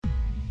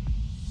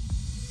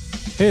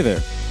Hey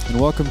there,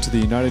 and welcome to the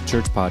United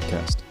Church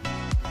Podcast.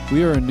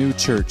 We are a new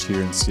church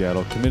here in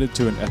Seattle committed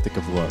to an ethic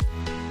of love.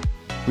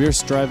 We are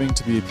striving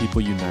to be a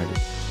people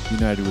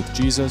united with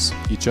Jesus,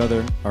 each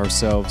other,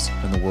 ourselves,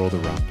 and the world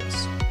around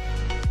us.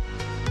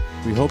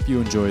 We hope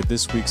you enjoyed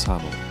this week's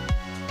homily.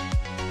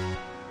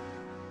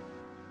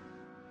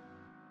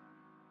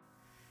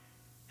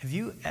 Have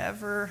you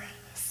ever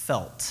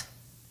felt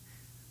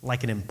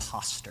like an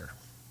imposter?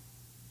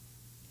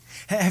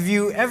 Have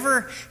you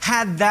ever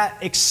had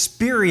that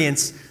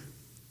experience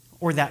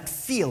or that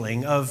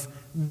feeling of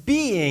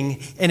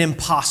being an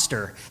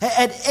imposter?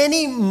 At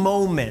any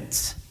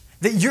moment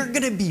that you're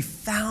going to be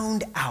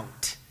found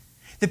out,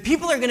 that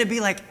people are going to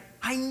be like,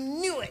 I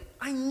knew it.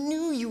 I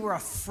knew you were a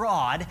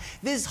fraud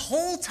this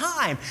whole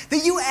time,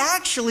 that you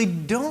actually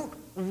don't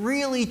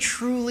really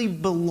truly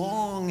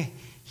belong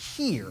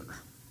here.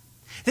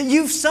 That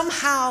you've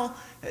somehow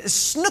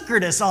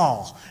snookered us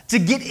all to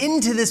get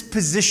into this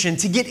position,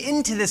 to get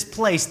into this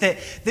place, that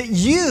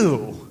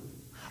you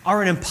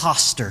are an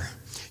imposter.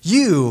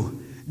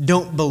 You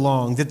don't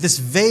belong, that this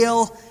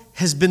veil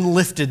has been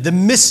lifted, the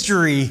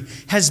mystery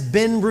has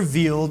been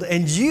revealed,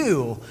 and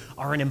you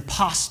are an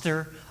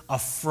imposter, a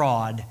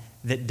fraud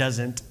that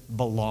doesn't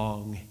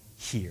belong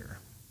here.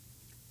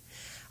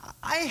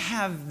 I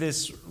have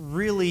this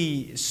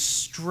really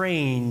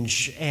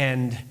strange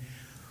and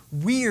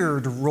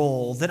weird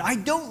role that I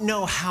don't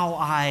know how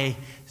I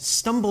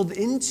stumbled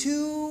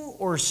into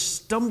or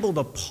stumbled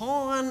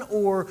upon,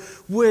 or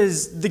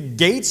was the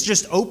gates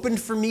just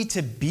opened for me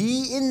to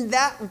be in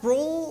that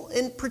role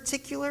in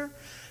particular.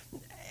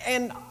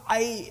 And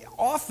I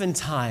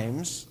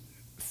oftentimes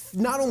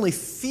not only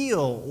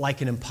feel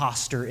like an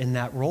imposter in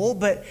that role,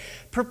 but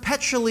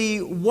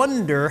perpetually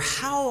wonder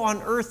how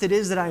on earth it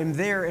is that I am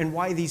there and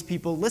why these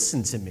people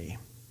listen to me.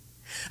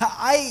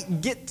 I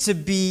get to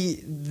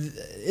be,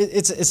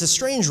 it's a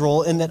strange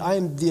role in that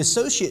I'm the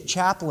associate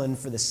chaplain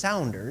for the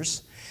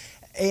Sounders,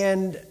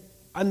 and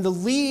I'm the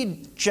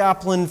lead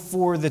chaplain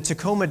for the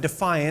Tacoma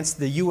Defiance,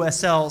 the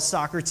USL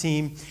soccer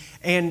team,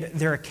 and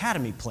their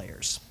academy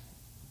players.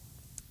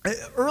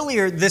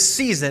 Earlier this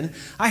season,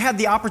 I had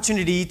the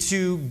opportunity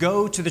to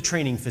go to the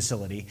training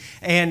facility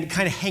and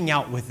kind of hang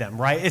out with them,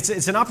 right?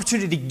 It's an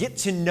opportunity to get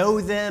to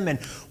know them and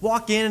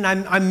walk in,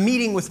 and I'm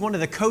meeting with one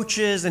of the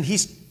coaches, and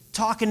he's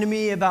talking to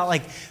me about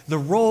like the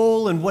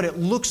role and what it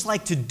looks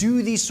like to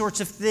do these sorts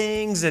of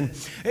things, and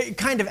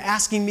kind of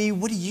asking me,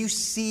 what do you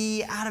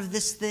see out of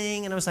this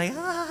thing? And I was like,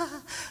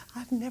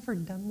 I've never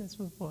done this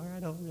before. I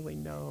don't really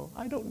know.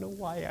 I don't know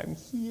why I'm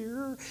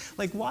here.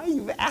 Like, why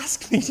you've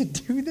asked me to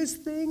do this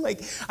thing?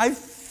 Like, I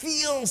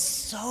feel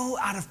so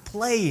out of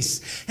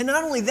place. And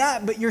not only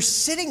that, but you're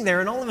sitting there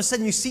and all of a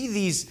sudden you see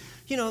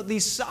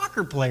these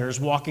soccer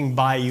players walking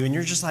by you, and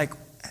you're just like,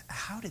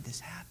 how did this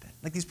happen?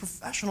 Like these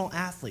professional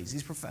athletes,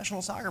 these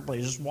professional soccer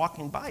players just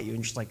walking by you, and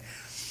you're just like,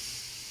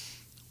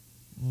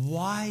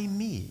 why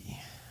me?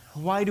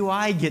 Why do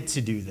I get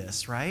to do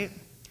this, right?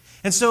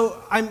 And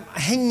so I'm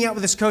hanging out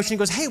with this coach, and he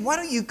goes, hey, why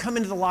don't you come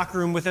into the locker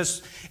room with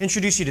us,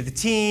 introduce you to the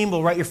team,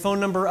 we'll write your phone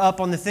number up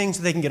on the thing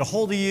so they can get a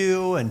hold of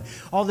you, and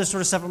all this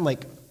sort of stuff. I'm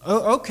like,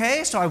 oh,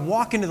 okay. So I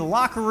walk into the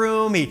locker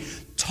room, he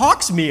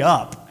talks me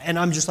up, and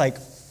I'm just like,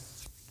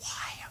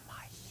 why am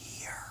I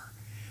here,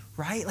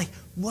 right? Like,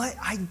 what?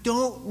 I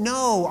don't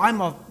know.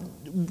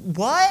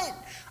 What?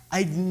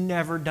 I've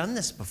never done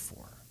this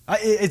before.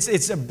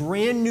 It's a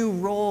brand new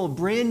role,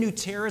 brand new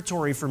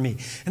territory for me.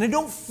 And I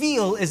don't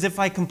feel as if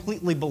I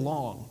completely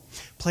belong.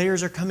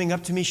 Players are coming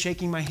up to me,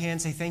 shaking my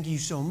hand, say, thank you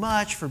so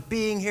much for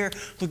being here.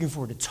 Looking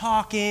forward to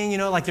talking.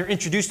 Like they're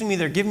introducing me,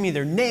 they're giving me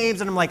their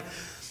names. And I'm like,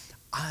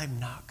 I'm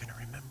not going to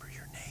remember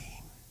your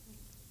name.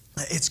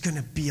 It's going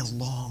to be a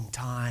long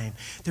time.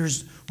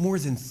 There's more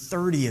than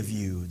 30 of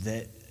you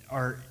that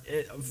are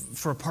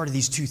for a part of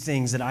these two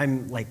things that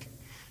I'm like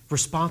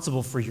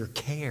responsible for your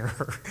care.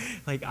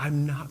 Like,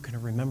 I'm not going to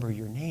remember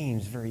your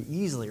names very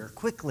easily or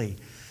quickly.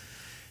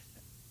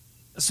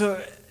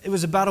 So it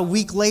was about a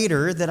week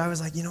later that I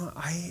was like,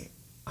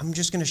 I'm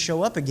just going to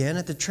show up again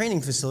at the training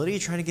facility,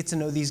 try to get to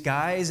know these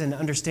guys and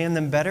understand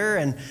them better.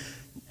 And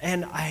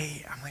I'm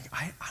like,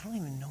 I don't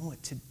even know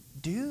what to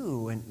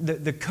do. And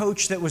the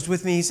coach that was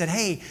with me, he said,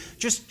 hey,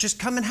 just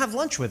come and have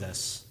lunch with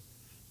us.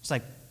 It's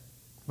like,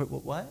 wait,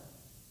 what?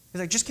 He's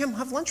like, just come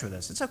have lunch with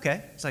us. It's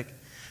okay. It's like,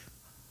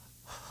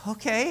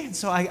 okay. And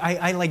so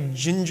I like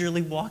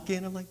gingerly walk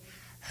in. I'm like,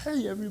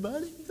 hey,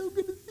 everybody, so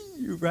good to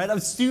see you, right?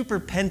 I'm super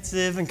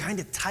pensive and kind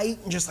of tight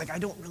and just like, I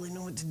don't really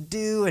know what to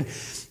do. And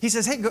he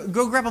says, hey,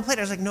 go grab a plate.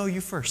 I was like, no,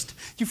 you first.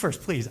 You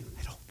first, please.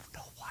 I don't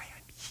know why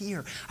I'm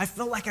here. I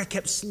felt like I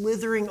kept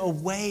slithering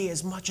away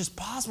as much as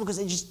possible because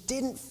I just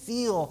didn't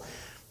feel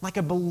like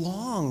I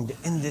belonged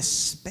in this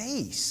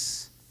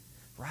space,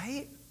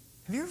 right?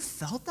 Have you ever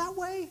felt that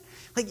way?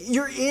 Like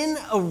you're in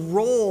a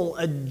role,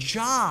 a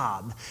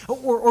job,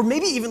 or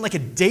maybe even like a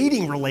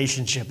dating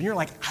relationship, and you're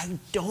like, I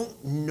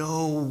don't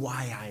know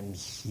why I'm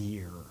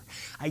here.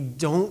 I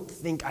don't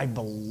think I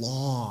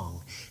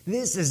belong.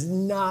 This is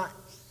not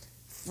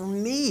for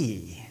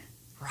me,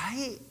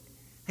 right?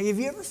 Hey, have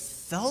you ever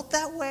felt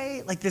that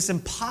way? Like this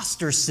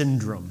imposter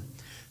syndrome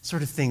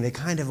sort of thing that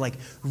kind of like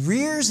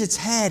rears its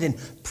head and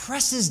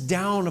presses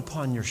down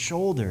upon your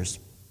shoulders.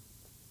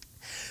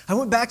 I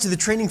went back to the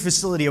training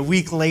facility a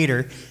week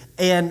later,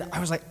 and I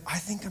was like, I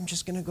think I'm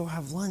just going to go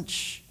have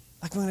lunch.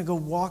 Like I'm going to go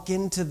walk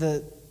into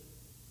the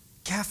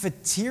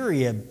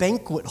cafeteria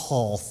banquet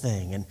hall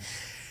thing and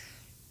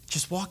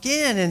just walk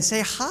in and say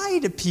hi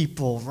to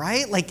people,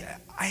 right? Like,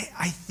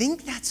 I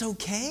think that's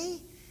okay.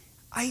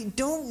 I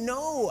don't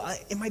know.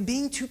 Am I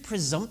being too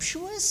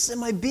presumptuous?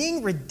 Am I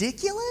being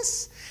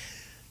ridiculous?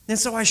 And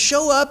so I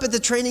show up at the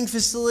training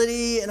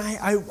facility, and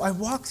I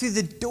walk through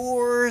the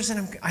doors,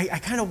 and I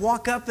kind of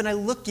walk up and I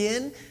look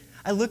in.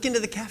 I look into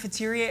the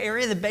cafeteria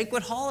area, the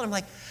banquet hall, and I'm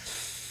like,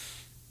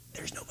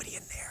 there's nobody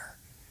in there.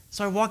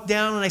 So I walk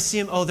down and I see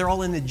them. Oh, they're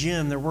all in the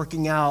gym. They're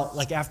working out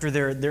like after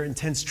their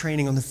intense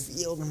training on the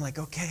field. And I'm like,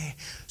 okay.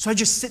 So I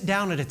just sit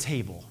down at a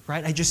table,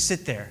 right? I just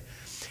sit there.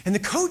 And the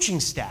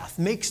coaching staff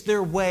makes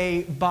their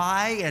way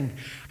by, and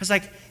I was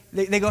like,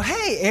 they go,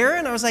 hey,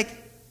 Aaron. I was like,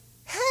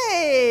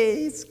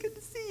 hey, it's good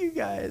to see you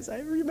guys. I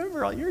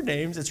remember all your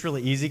names. It's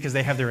really easy because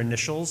they have their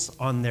initials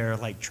on their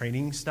like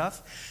training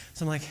stuff.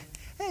 So I'm like,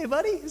 hey,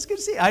 buddy, it's good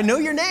to see you. I know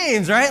your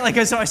names, right? Like,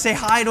 so I say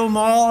hi to them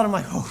all, and I'm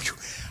like, oh,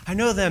 I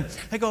know them.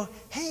 I go,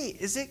 hey,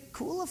 is it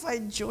cool if I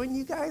join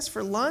you guys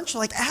for lunch?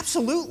 Like,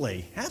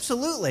 absolutely,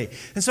 absolutely.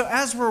 And so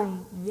as we're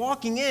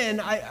walking in,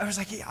 I was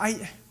like,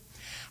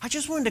 I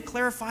just wanted to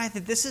clarify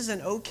that this is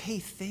an okay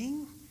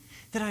thing,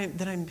 that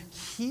I'm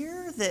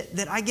here,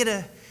 that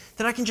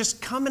I can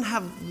just come and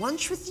have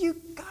lunch with you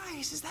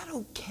guys. Is that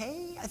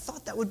okay? I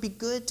thought that would be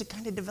good to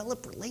kind of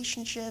develop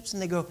relationships.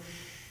 And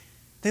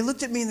they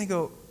looked at me and they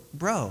go,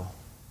 bro,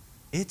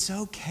 it's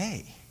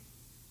okay.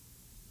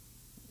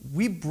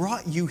 We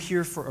brought you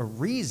here for a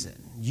reason.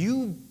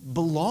 You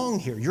belong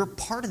here. You're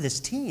part of this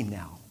team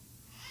now.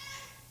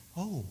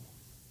 Oh.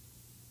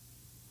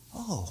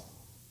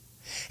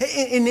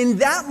 And in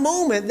that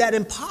moment, that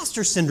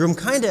imposter syndrome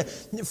kind of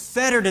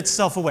fettered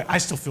itself away. I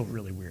still feel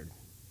really weird.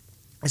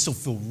 I still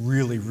feel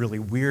really, really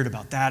weird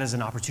about that as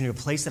an opportunity,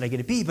 a place that I get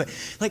to be. But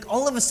like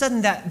all of a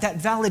sudden, that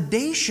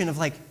validation of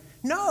like,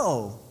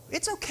 no,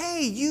 it's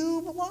okay.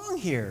 You belong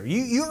here.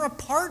 You're a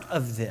part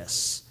of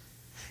this.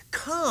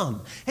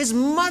 Come as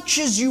much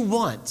as you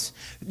want.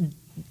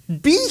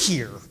 Be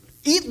here.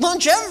 Eat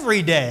lunch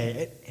every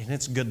day. And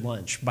it's good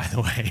lunch, by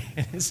the way.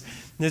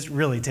 It's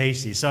really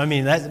tasty. So, I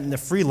mean, the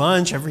free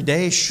lunch every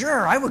day,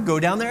 sure, I would go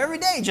down there every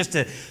day just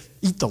to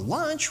eat the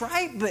lunch,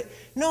 right? But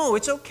no,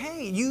 it's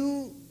okay.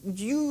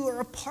 You are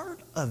a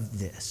part of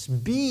this.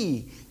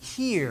 Be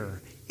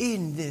here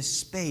in this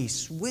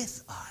space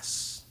with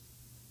us.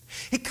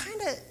 It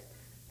kind of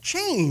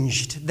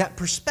changed that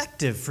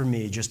perspective for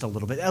me just a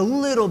little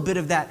bit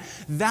of that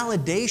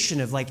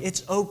validation of like,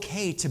 it's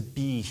okay to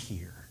be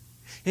here.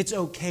 It's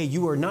okay.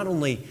 You are not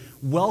only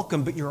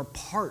welcome, but you're a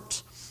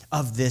part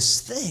of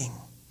this thing.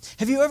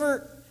 Have you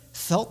ever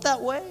felt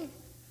that way?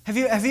 Have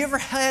you ever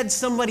had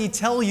somebody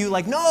tell you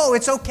like, no,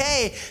 it's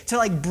okay to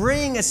like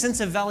bring a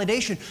sense of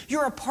validation?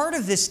 You're a part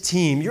of this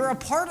team. You're a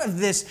part of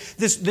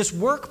this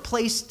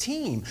workplace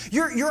team.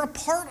 You're a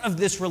part of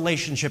this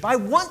relationship. I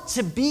want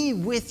to be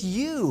with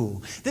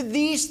you. That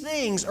these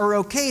things are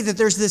okay, that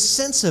there's this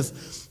sense of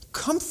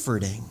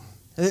comforting,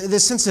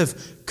 this sense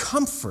of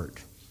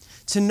comfort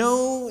to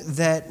know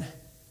that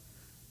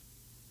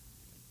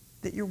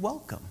you're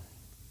welcome,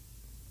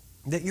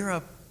 that you're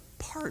a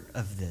part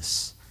of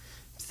this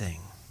thing.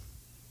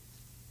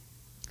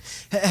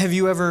 Have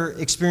you ever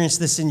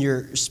experienced this in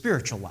your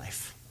spiritual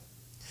life?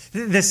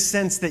 This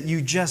sense that you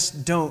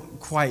just don't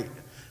quite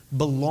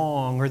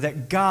belong, or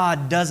that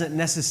God doesn't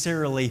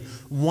necessarily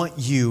want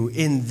you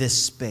in this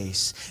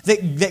space.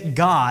 That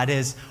God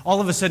is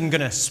all of a sudden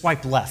going to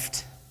swipe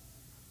left,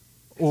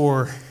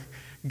 or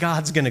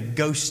God's going to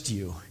ghost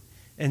you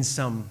in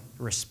some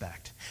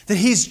respect. That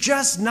He's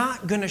just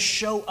not going to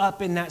show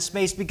up in that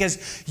space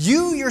because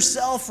you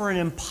yourself are an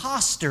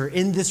imposter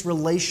in this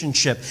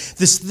relationship,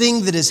 this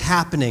thing that is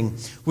happening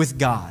with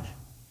God.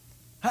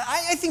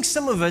 I think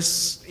some of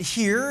us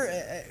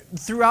here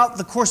throughout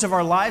the course of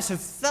our lives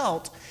have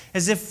felt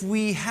as if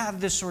we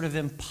have this sort of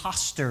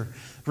imposter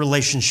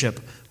relationship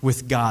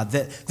with God,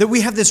 that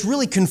we have this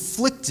really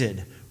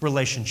conflicted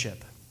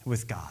relationship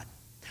with God.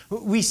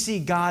 We see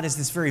God as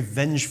this very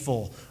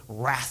vengeful,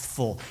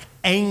 wrathful,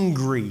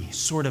 angry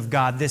sort of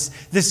God,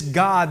 this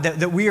God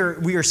that we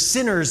are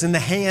sinners in the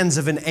hands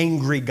of an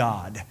angry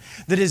God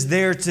that is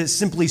there to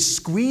simply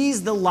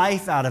squeeze the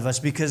life out of us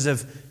because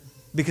of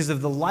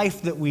the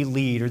life that we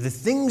lead or the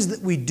things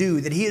that we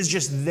do, that He is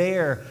just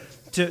there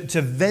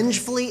to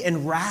vengefully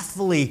and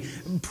wrathfully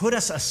put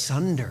us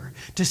asunder,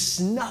 to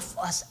snuff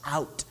us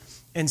out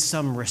in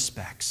some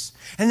respects.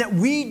 And that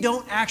we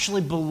don't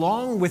actually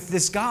belong with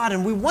this God,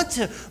 and we want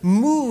to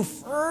move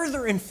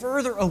further and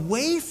further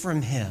away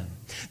from Him.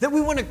 That we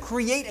want to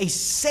create a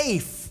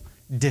safe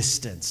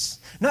distance.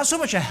 Not so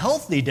much a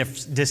healthy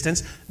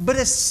distance, but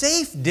a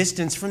safe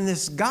distance from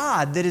this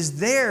God that is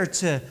there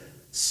to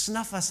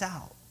snuff us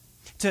out,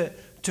 to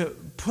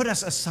put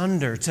us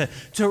asunder,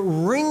 to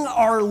wring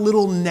our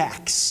little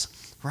necks,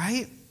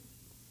 right?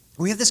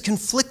 We have this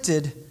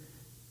conflicted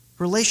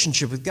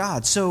relationship with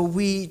God, so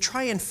we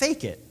try and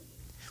fake it.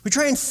 We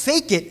try and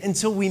fake it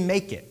until we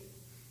make it,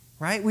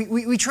 right?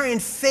 We try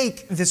and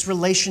fake this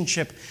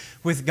relationship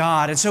with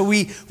God. And so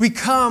we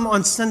come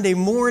on Sunday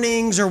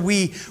mornings, or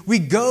we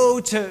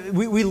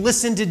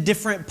listen to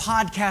different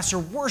podcasts or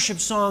worship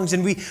songs,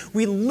 and we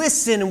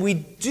listen and we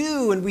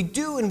do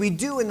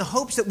in the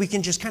hopes that we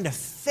can just kind of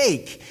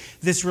fake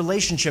this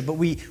relationship, but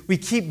we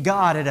keep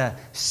God at a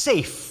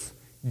safe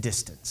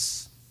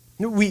distance.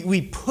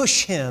 We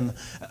push him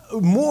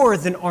more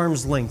than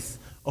arm's length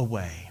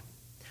away.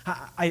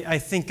 I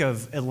think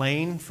of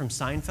Elaine from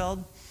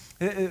Seinfeld.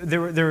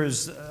 There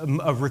was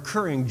a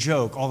recurring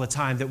joke all the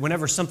time that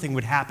whenever something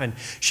would happen,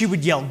 she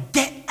would yell,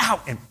 "Get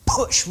out," and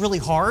push really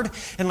hard.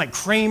 And like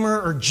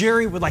Kramer or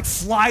Jerry would like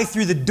fly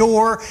through the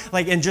door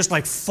and just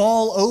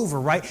fall over,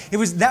 right?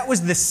 That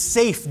was the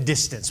safe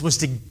distance, was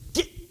to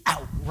get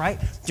out, right?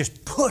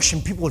 Just push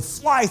and people would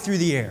fly through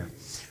the air,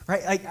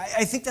 right?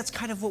 I think that's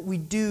kind of what we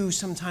do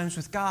sometimes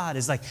with God,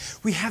 is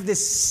we have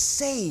this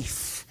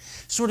safe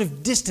sort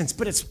of distance,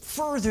 but it's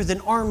further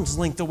than arm's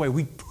length away.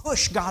 We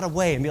push God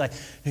away and be like,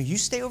 "No, you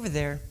stay over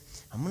there,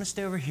 I'm going to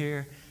stay over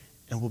here,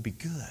 and we'll be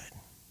good.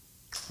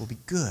 We'll be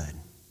good.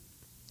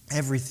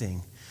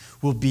 Everything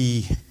will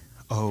be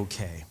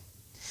okay."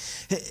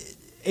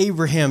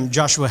 Abraham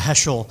Joshua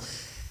Heschel,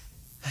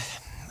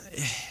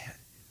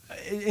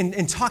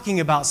 in talking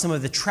about some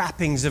of the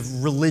trappings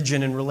of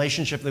religion and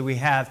relationship that we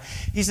have,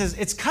 he says,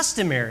 It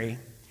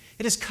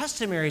is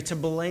customary to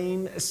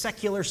blame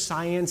secular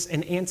science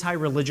and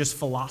anti-religious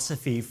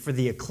philosophy for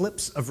the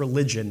eclipse of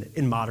religion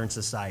in modern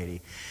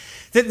society.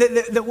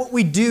 That what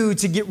we do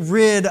to get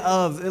rid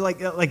of,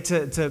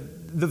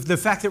 the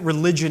fact that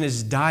religion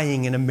is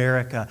dying in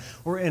America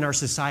or in our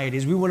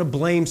societies, we want to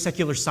blame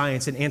secular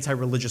science and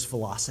anti-religious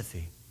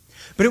philosophy.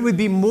 But it would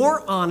be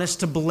more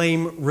honest to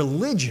blame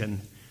religion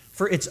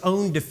for its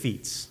own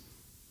defeats.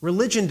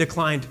 Religion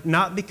declined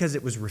not because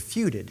it was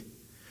refuted,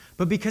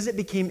 but because it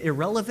became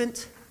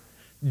irrelevant,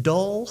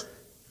 dull,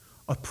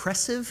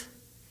 oppressive,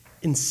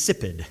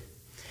 insipid.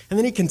 And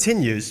then he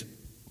continues,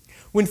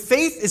 when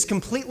faith is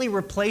completely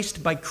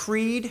replaced by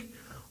creed,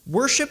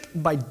 worship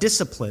by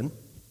discipline,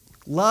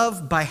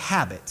 love by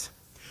habit,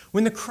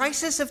 when the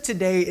crisis of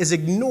today is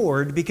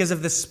ignored because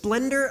of the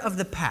splendor of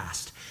the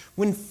past,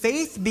 when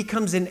faith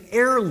becomes an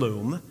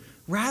heirloom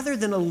rather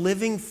than a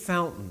living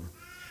fountain,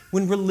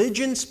 when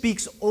religion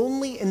speaks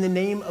only in the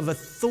name of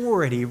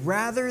authority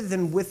rather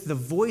than with the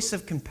voice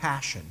of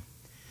compassion,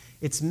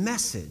 its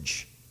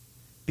message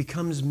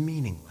becomes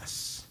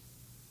meaningless.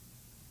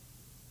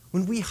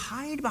 When we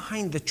hide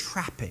behind the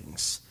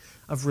trappings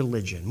of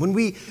religion, when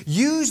we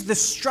use the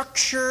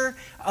structure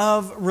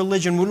of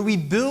religion, when we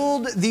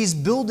build these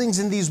buildings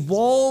and these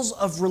walls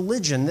of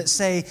religion that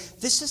say,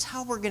 this is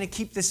how we're going to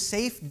keep this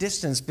safe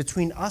distance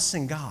between us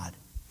and God,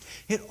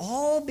 it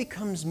all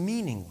becomes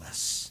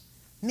meaningless,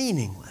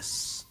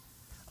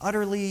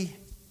 utterly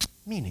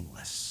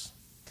meaningless.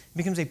 It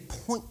becomes a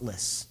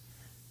pointless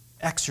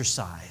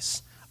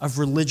exercise of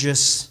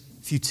religious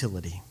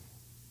futility.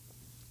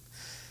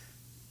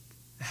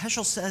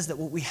 Heschel says that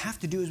what we have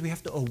to do is we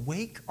have to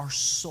awake our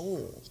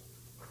soul.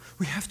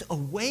 We have to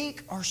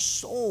awake our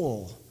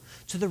soul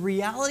to the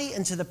reality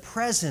and to the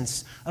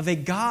presence of a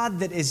God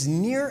that is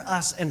near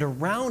us and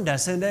around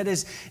us, and that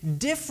is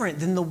different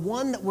than the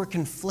one that we're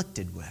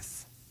conflicted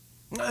with.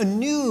 A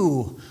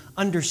new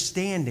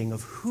understanding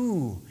of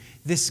who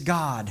this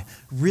God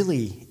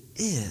really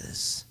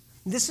is.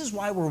 This is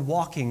why we're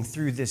walking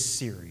through this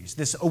series,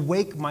 this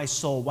Awake My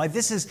Soul, why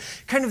this is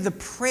kind of the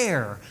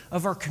prayer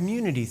of our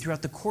community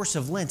throughout the course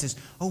of Lent, is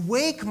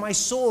awake my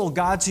soul,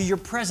 God, to your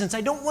presence. I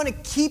don't want to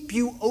keep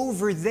you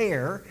over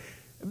there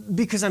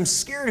because I'm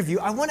scared of you.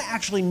 I want to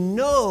actually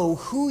know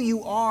who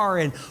you are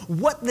and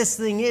what this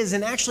thing is,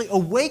 and actually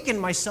awaken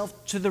myself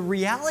to the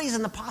realities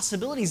and the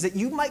possibilities that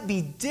you might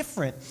be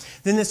different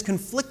than this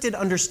conflicted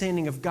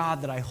understanding of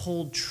God that I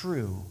hold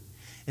true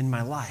in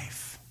my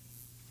life.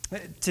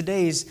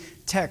 Today's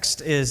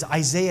text is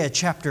Isaiah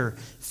chapter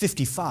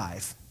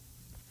 55.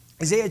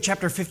 Isaiah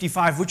chapter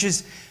 55, which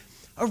is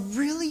a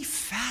really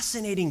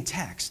fascinating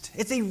text.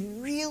 It's a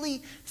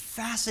really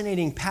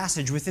fascinating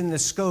passage within the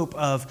scope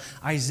of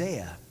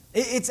Isaiah.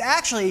 It's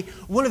actually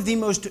one of the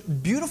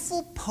most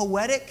beautiful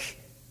poetic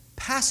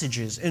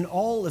passages in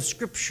all of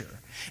Scripture.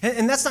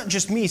 And that's not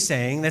just me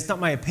saying, that's not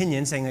my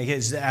opinion, saying that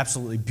it's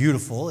absolutely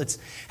beautiful. It's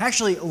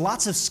actually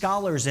lots of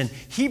scholars and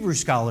Hebrew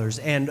scholars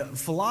and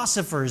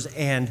philosophers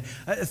and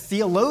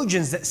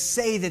theologians that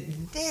say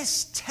that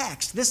this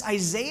text, this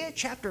Isaiah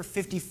chapter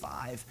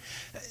 55,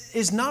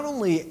 is not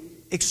only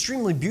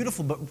extremely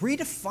beautiful, but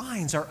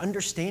redefines our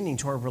understanding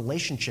to our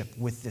relationship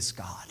with this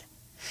God.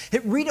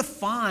 It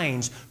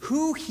redefines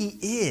who He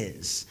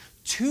is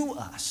to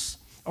us,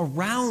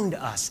 around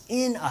us,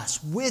 in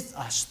us, with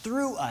us,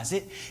 through us.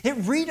 It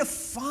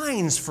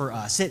redefines for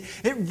us. It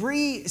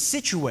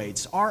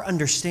resituates our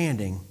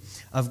understanding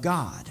of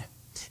God.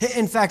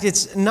 In fact,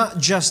 it's not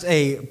just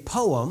a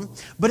poem,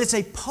 but it's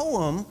a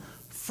poem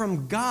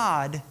from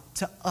God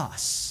to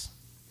us.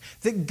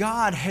 That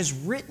God has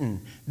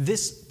written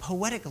this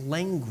poetic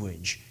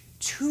language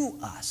to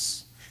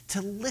us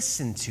to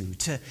listen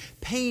to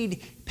pay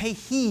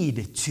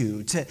heed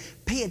to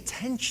pay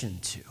attention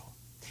to.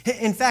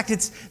 In fact,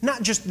 it's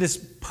not just this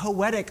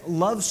poetic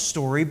love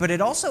story, but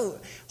it also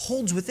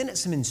holds within it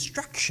some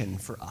instruction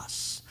for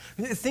us.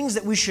 Things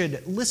that we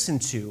should listen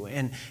to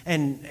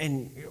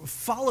and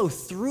follow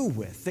through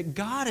with. That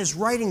God is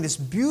writing this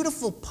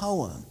beautiful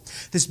poem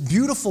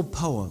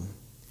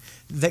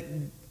that,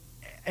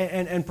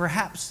 and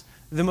perhaps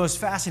the most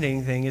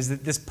fascinating thing is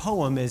that this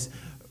poem is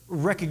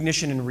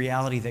recognition and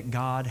reality that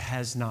God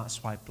has not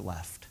swiped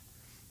left,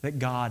 that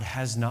God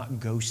has not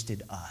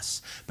ghosted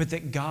us, but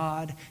that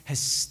God has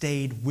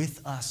stayed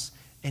with us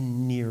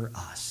and near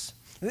us.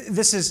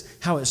 This is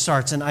how it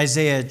starts in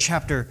Isaiah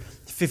chapter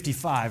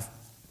 55.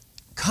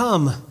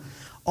 Come,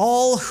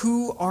 all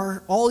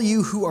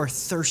you who are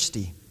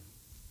thirsty,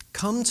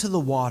 come to the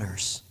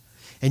waters,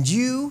 and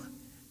you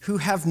who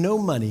have no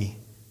money,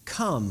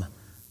 come,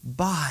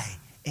 buy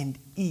and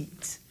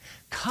eat.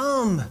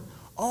 Come,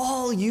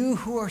 all you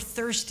who are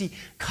thirsty,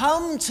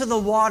 come to the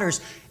waters.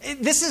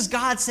 This is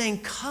God saying,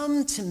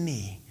 come to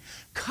me.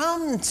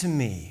 Come to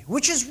me,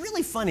 which is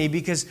really funny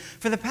because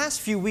for the past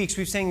few weeks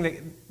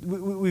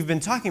we've been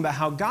talking about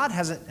how God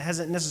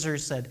hasn't necessarily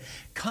said,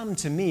 come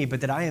to me, but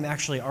that I am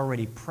actually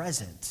already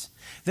present.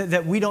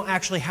 That we don't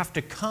actually have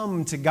to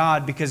come to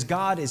God because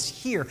God is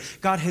here.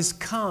 God has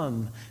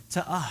come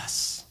to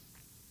us.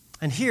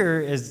 And here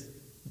is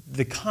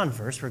the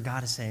converse where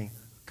God is saying,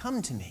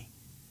 come to me,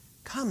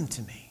 come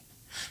to me.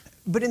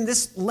 But in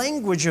this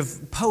language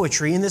of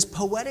poetry, in this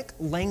poetic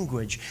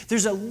language,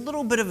 there's a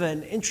little bit of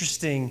an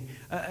interesting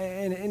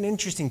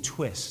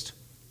twist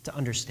to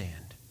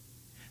understand.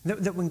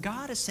 That when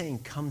God is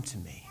saying, come to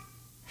me,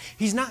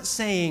 He's not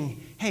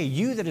saying, hey,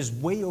 you that is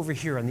way over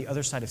here on the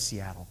other side of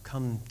Seattle,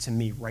 come to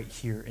me right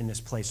here in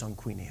this place on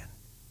Queen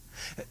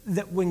Anne.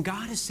 That when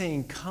God is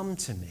saying, come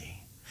to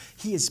me,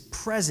 He is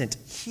present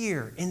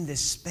here in this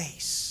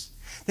space.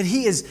 That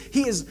he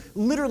is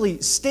literally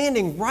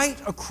standing right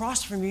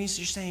across from you. He's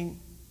just saying,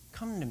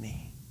 come to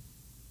me.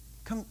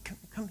 Come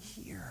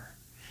here.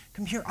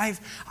 Come here.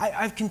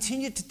 I've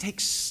continued to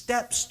take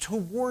steps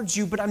towards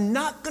you, but I'm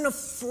not going to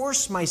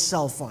force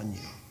myself on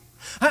you.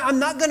 I'm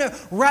not going to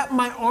wrap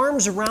my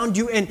arms around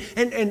you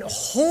and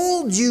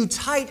hold you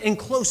tight and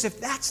close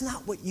if that's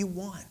not what you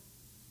want.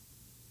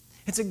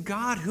 It's a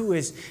God who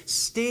is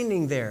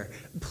standing there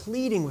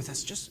pleading with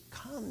us, just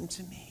come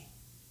to me.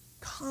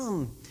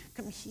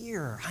 Come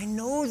here. I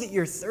know that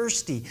you're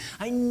thirsty.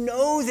 I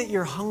know that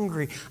you're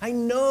hungry. I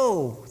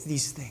know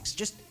these things.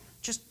 Just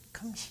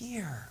come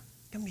here.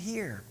 Come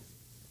here.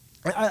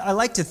 I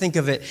like to think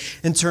of it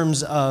in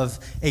terms of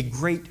a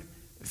great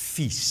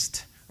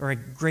feast or a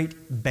great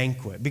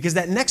banquet, because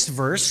that next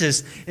verse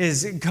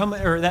is come,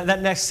 or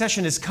that next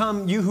session is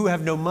come, you who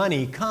have no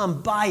money,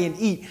 come buy and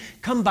eat.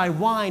 Come buy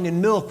wine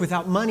and milk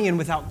without money and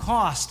without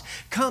cost.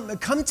 Come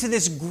to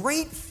this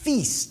great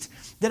feast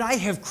that I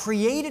have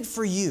created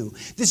for you,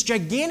 this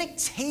gigantic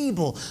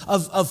table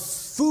of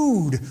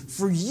food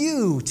for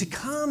you to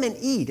come and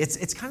eat.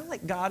 It's kind of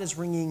like God is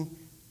ringing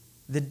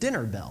the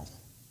dinner bell,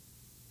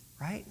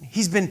 right?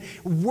 He's been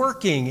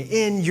working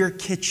in your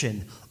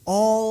kitchen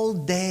all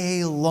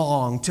day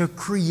long to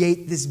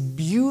create this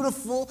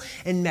beautiful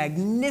and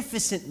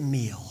magnificent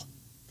meal.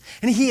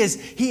 And he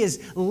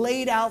has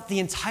laid out the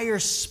entire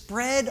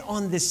spread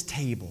on this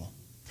table.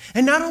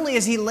 And not only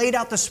has he laid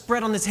out the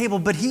spread on the table,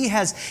 but he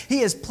has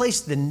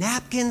placed the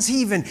napkins.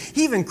 He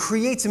even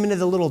creates them into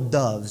the little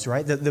doves,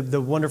 right?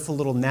 The wonderful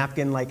little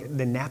napkin, like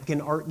the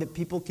napkin art that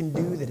people can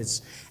do that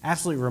is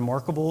absolutely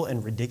remarkable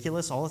and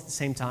ridiculous all at the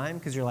same time.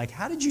 Because you're like,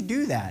 how did you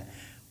do that?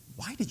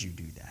 Why did you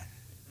do that?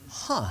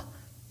 Huh.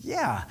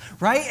 Yeah,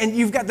 right? And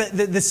you've got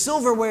the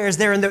silverwares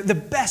there and the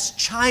best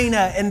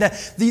china and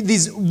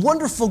these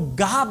wonderful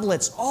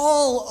goblets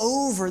all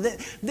over.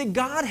 That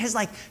God has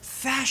like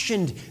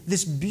fashioned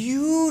this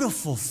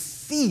beautiful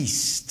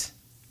feast.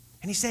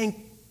 And He's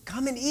saying,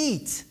 come and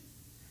eat.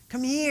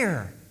 Come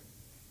here.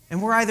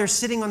 And we're either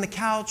sitting on the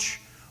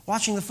couch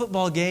watching the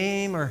football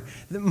game or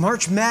the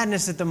March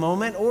Madness at the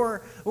moment,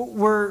 or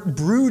we're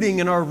brooding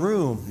in our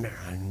room.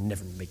 I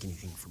never make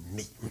anything for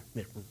me.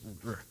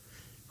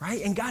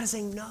 Right? And God is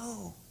saying,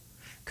 no,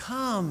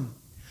 come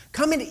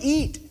and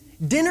eat.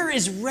 Dinner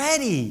is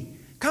ready.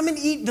 Come and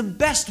eat the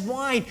best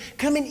wine.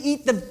 Come and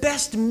eat the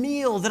best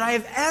meal that I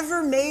have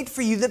ever made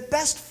for you, the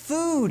best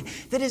food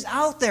that is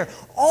out there.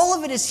 All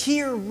of it is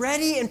here,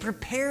 ready and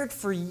prepared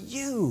for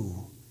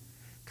you.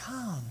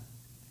 Come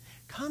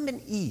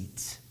and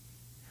eat.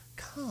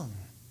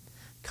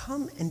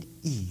 Come and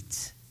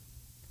eat.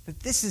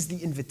 That this is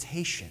the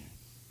invitation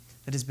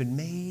that has been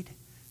made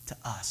to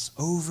us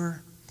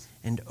over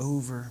and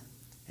over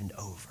and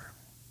over.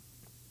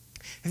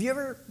 Have you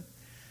ever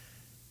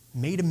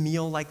made a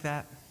meal like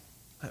that?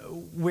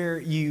 Where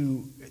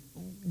you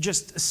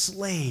just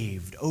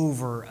slaved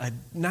over a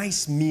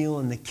nice meal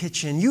in the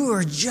kitchen. You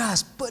were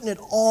just putting it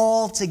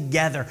all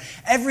together,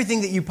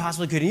 everything that you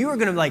possibly could. And you were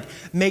going to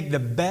make the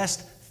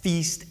best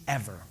feast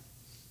ever.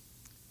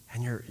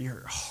 And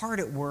you're hard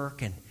at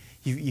work, and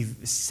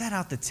you've set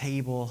out the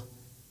table,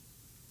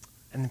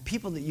 and the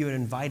people that you had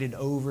invited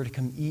over to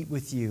come eat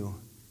with you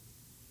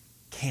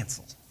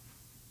canceled.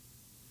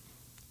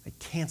 They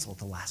canceled at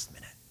the last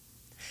minute.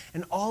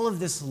 And all of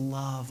this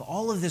love,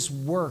 all of this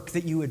work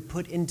that you had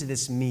put into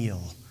this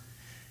meal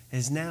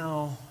is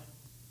now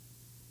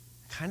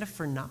kind of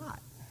for naught.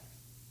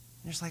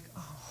 You're just like,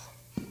 oh,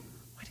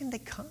 why didn't they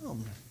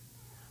come?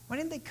 Why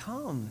didn't they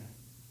come?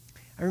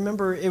 I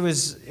remember it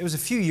was a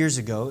few years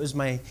ago. It was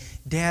my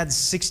dad's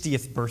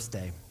 60th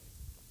birthday.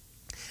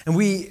 And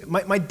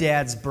my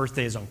dad's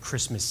birthday is on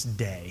Christmas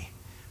Day,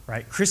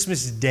 right?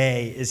 Christmas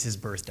Day is his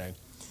birthday.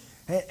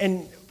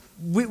 And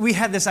we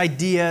had this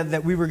idea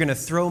that we were going to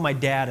throw my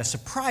dad a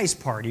surprise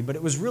party, but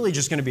it was really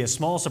just going to be a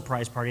small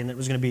surprise party, and it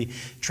was going to be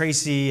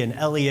Tracy and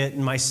Elliot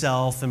and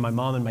myself and my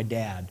mom and my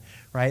dad,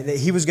 right? That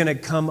he was going to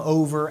come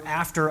over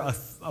after a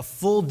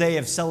full day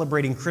of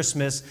celebrating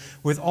Christmas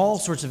with all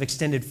sorts of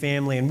extended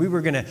family, and we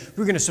were going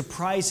to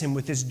surprise him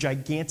with this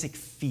gigantic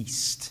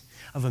feast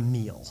of a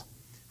meal,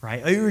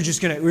 right? We were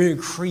going to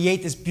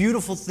create this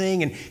beautiful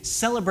thing and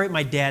celebrate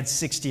my dad's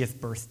 60th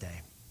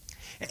birthday.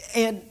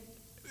 And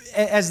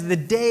as the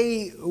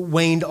day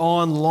waned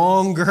on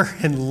longer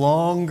and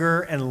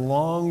longer and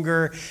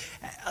longer,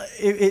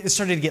 it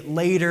started to get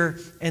later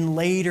and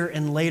later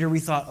and later.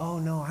 We thought, oh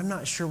no, I'm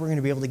not sure we're going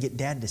to be able to get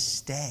Dad to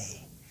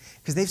stay,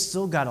 because they've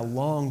still got a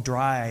long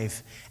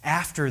drive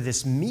after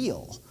this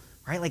meal,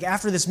 right? Like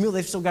after this meal,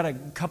 they've still got a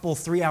couple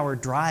 3-hour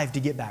drive to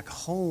get back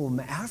home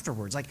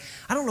afterwards. Like,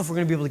 I don't know if we're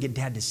going to be able to get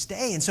Dad to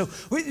stay. And so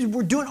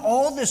we're doing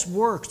all this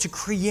work to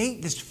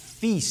create this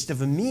feast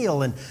of a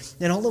meal, and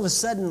all of a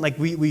sudden, like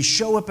we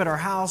show up at our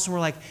house, and we're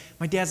like,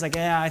 my dad's like,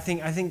 yeah, I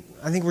think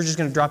we're just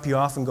going to drop you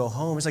off and go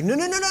home. It's like, no,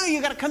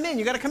 you got to come in,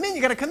 you got to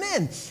come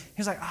in.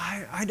 He's like,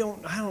 I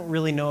don't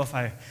really know if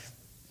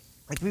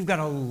we've got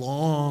a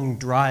long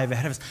drive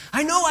ahead of us.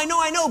 I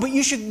know, but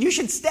you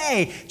should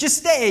stay. Just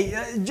stay.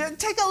 Just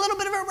take a little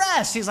bit of a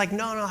rest. He's like,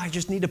 no, I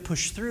just need to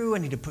push through. I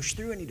need to push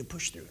through. And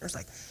I was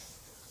like,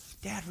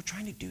 Dad, we're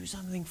trying to do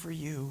something for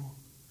you.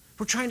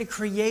 We're trying to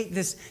create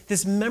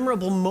this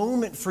memorable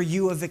moment for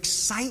you of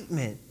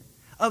excitement,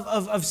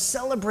 of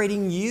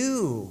celebrating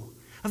you,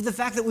 of the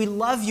fact that we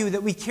love you,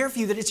 that we care for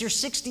you, that it's your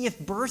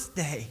 60th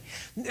birthday.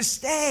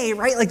 Stay,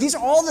 right? Like, these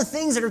are all the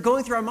things that are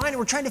going through our mind, and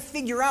we're trying to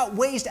figure out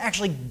ways to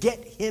actually get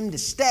him to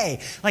stay.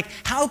 Like,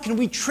 how can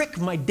we trick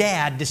my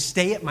dad to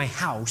stay at my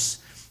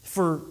house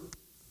for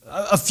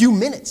a few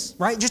minutes,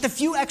 right? Just a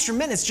few extra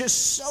minutes,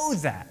 just so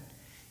that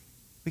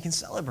we can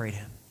celebrate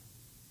him.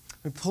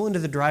 We pull into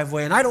the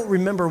driveway, and I don't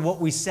remember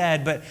what we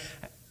said, but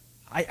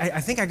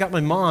I think I got my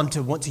mom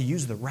to want to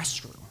use the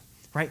restroom,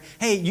 right?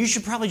 Hey, you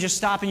should probably just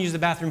stop and use the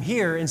bathroom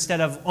here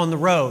instead of on the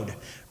road,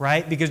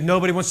 right? Because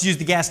nobody wants to use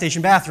the gas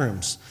station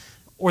bathrooms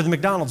or the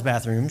McDonald's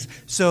bathrooms,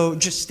 so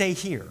just stay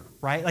here,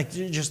 right? Like,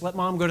 just let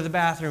Mom go to the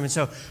bathroom. And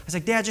so I was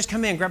like, Dad, just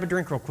come in, grab a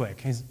drink real quick.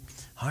 He's,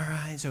 all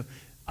right. So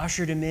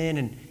ushered him in,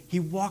 and he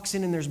walks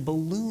in, and there's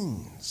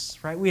balloons,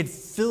 right? We had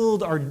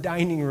filled our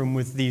dining room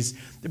with these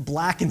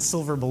black and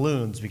silver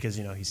balloons because,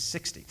 he's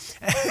 60.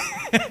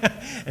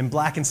 And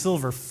black and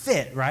silver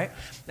fit, right?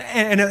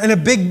 And a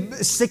big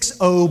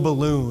 6-0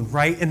 balloon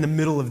right in the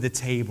middle of the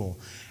table.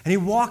 And he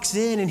walks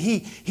in, and he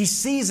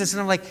sees us,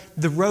 and I'm like,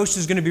 the roast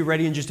is going to be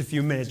ready in just a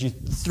few minutes. You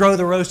throw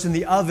the roast in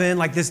the oven,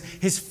 like this,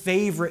 his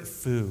favorite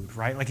food,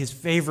 right? Like his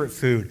favorite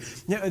food.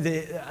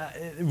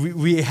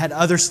 We had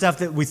other stuff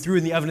that we threw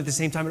in the oven at the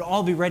same time. It'll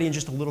all be ready in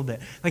just a little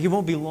bit. Like, it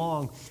won't be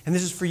long. And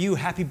this is for you.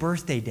 Happy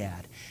birthday, Dad.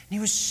 And he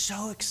was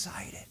so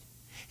excited.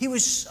 He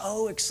was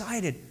so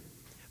excited.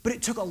 But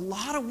it took a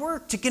lot of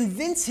work to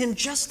convince him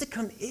just to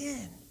come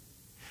in,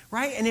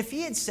 right? And if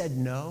he had said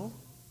no,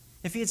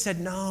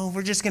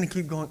 we're just going to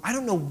keep going, I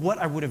don't know what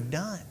I would have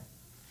done.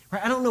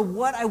 Right? I don't know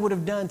what I would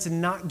have done to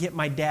not get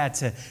my dad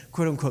to,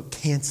 quote unquote,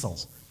 cancel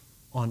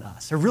on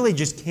us, or really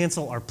just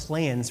cancel our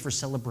plans for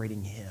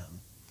celebrating him.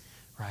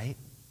 Right?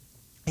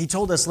 He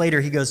told us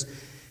later, he goes,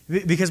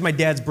 because my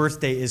dad's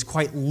birthday is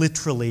quite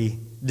literally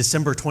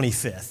December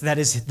 25th. That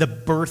is the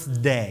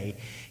birthday.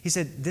 He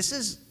said, this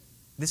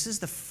is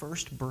the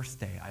first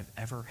birthday I've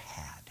ever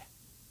had.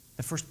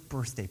 The first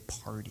birthday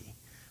party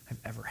I've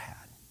ever had.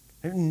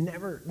 I've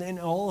never, in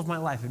all of my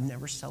life, I've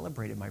never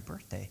celebrated my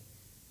birthday.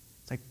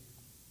 It's like,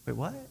 wait,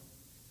 what?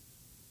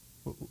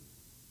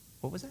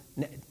 What was that?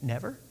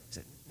 Never? He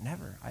said,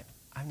 never.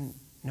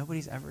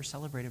 Nobody's ever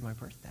celebrated my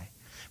birthday.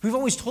 We've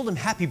always told him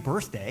happy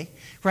birthday,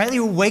 right? He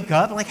would wake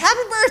up and like, happy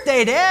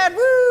birthday, Dad,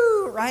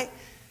 woo, right?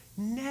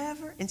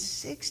 Never, in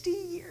 60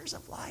 years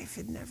of life,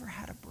 had never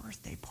had a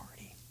birthday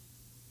party.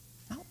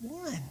 Not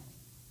one.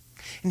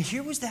 And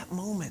here was that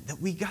moment that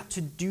we got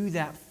to do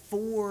that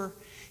for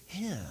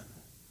him.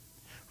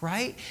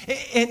 Right?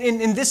 And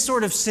in this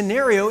sort of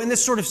scenario, in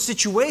this sort of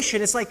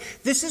situation, it's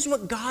like, this is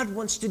what God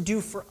wants to do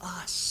for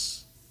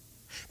us.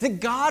 That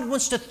God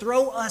wants to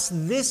throw us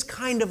this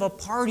kind of a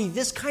party,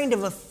 this kind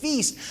of a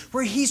feast,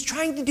 where He's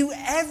trying to do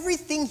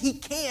everything He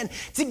can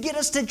to get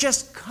us to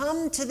just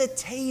come to the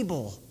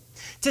table,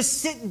 to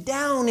sit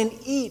down and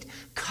eat.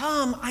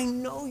 Come, I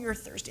know you're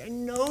thirsty. I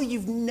know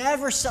you've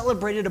never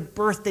celebrated a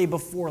birthday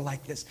before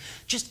like this.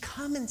 Just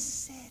come and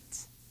sit.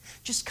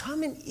 Just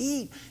come and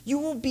eat. You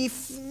will be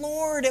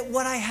floored at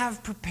what I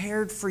have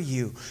prepared for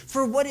you,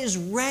 for what is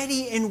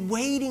ready and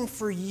waiting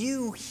for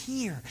you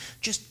here.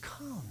 Just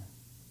come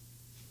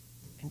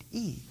and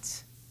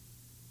eat.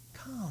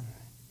 Come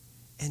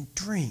and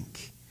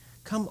drink.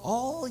 Come,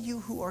 all you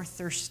who are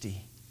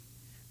thirsty.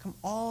 Come,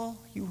 all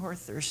you who are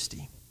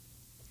thirsty.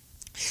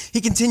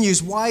 He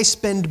continues, why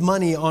spend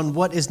money on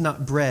what is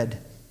not bread,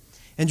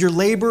 and your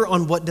labor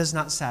on what does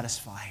not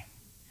satisfy?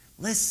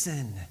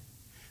 Listen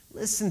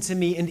to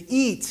me and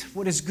eat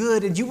what is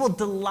good, and you will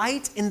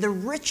delight in the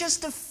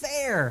richest of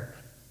fare.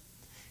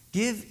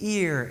 Give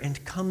ear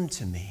and come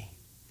to me.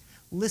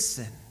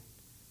 Listen,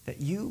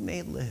 that you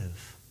may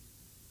live.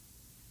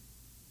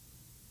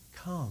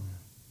 Come,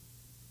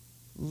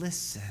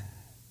 listen.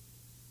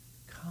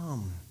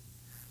 Come,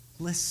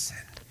 listen.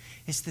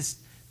 It's this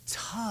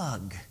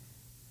tug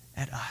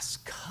at us.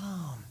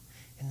 Come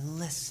and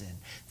listen.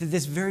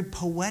 This very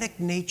poetic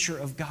nature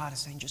of God is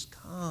saying, just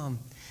come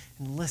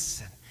and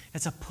listen.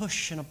 It's a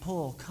push and a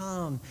pull.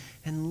 Come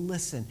and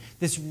listen.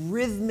 This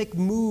rhythmic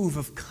move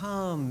of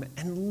come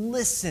and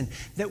listen,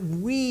 that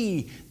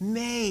we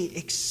may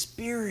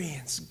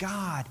experience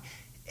God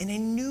in a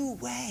new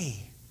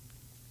way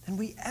than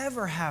we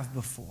ever have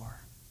before.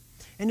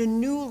 In a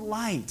new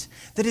light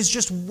that is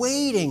just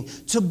waiting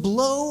to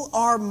blow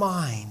our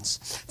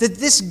minds. That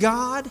this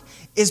God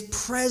is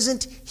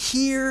present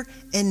here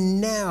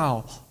and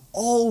now,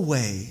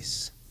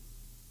 always,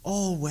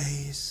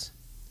 always,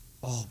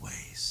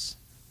 always.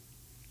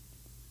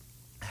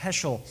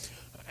 Heschel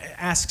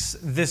asks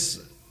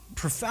this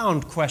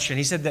profound question.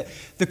 He said that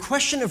the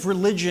question of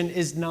religion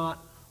is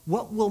not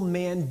what will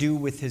man do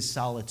with his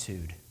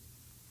solitude,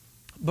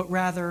 but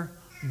rather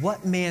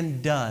what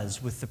man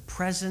does with the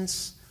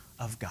presence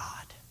of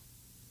God.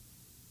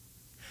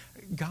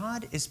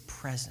 God is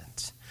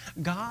present.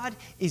 God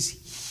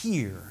is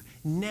here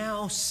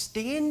now,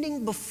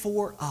 standing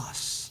before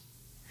us,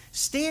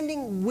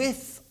 standing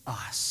with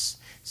us,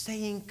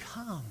 saying,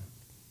 come,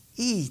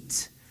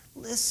 eat,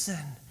 listen.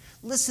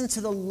 Listen to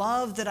the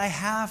love that I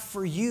have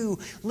for you.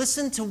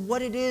 Listen to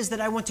what it is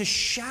that I want to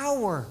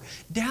shower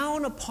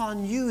down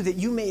upon you, that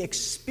you may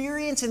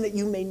experience and that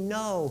you may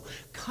know.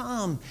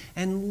 Come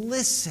and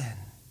listen.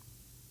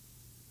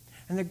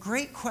 And the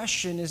great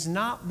question is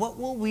not what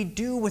will we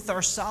do with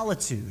our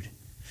solitude?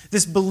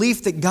 This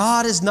belief that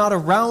God is not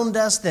around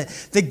us,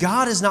 that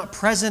God is not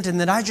present,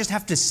 and that I just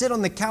have to sit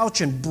on the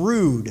couch and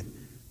brood.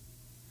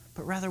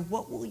 But rather,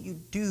 what will you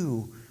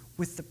do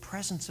with the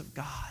presence of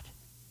God?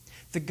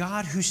 The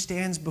God who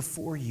stands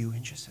before you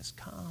and just says,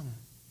 come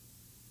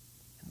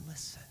and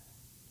listen.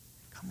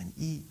 Come and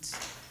eat.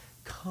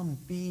 Come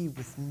be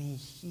with me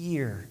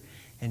here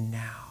and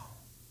now.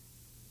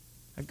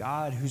 A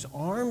God whose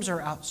arms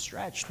are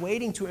outstretched,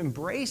 waiting to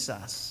embrace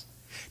us,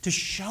 to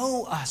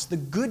show us the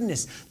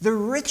goodness, the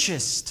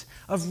richest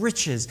of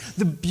riches,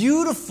 the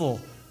beautiful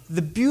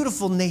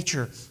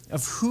nature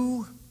of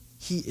who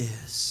He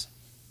is.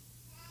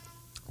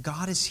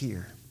 God is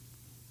here.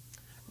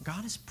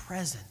 God is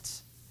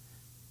present.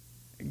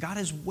 God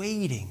is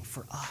waiting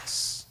for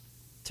us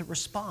to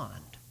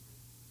respond.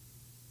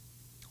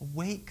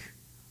 Awake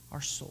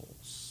our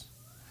souls.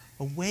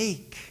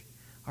 Awake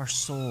our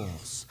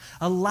souls.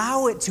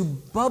 Allow it to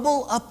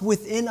bubble up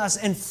within us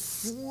and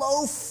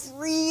flow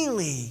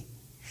freely,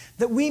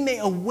 that we may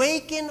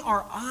awaken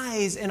our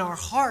eyes and our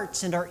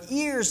hearts and our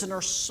ears and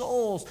our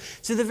souls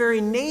to the very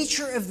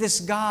nature of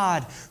this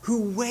God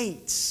who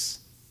waits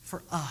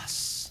for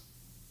us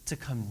to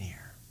come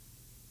near.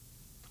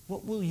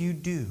 What will you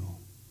do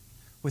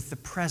with the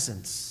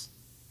presence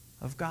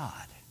of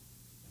God?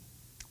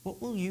 What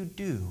will you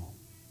do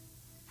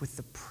with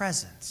the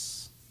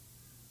presence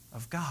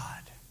of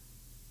God?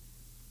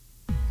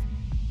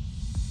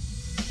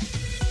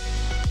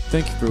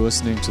 Thank you for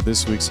listening to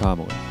this week's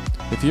homily.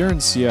 If you're in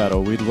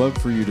Seattle, we'd love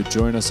for you to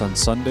join us on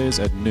Sundays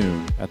at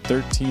noon at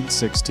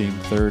 1316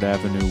 3rd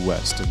Avenue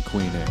West in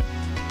Queen Anne.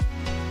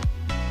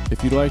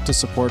 If you'd like to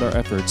support our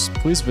efforts,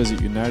 please visit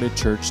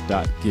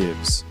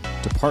unitedchurch.gives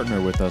to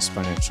partner with us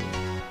financially.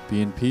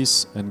 Be in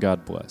peace and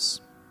God bless.